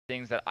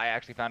things that I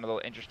actually found a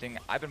little interesting.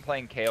 I've been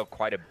playing KO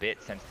quite a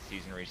bit since the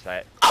season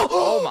reset. Oh!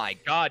 Oh my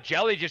god,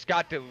 Jelly just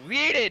got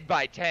deleted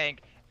by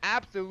Tank.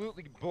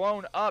 Absolutely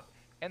blown up.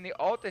 And the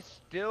ult is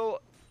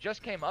still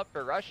just came up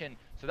for Russian.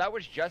 So that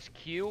was just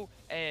Q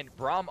and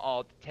Braum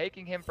Ult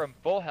taking him from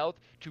full health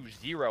to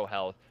 0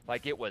 health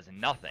like it was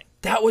nothing.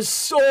 That was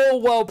so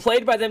well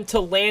played by them to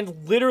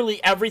land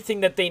literally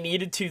everything that they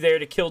needed to there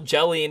to kill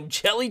Jelly, and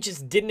Jelly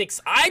just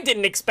I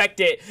didn't expect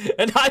it,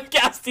 and I'm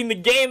casting the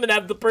game and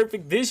have the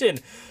perfect vision.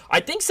 I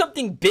think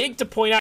something big to point out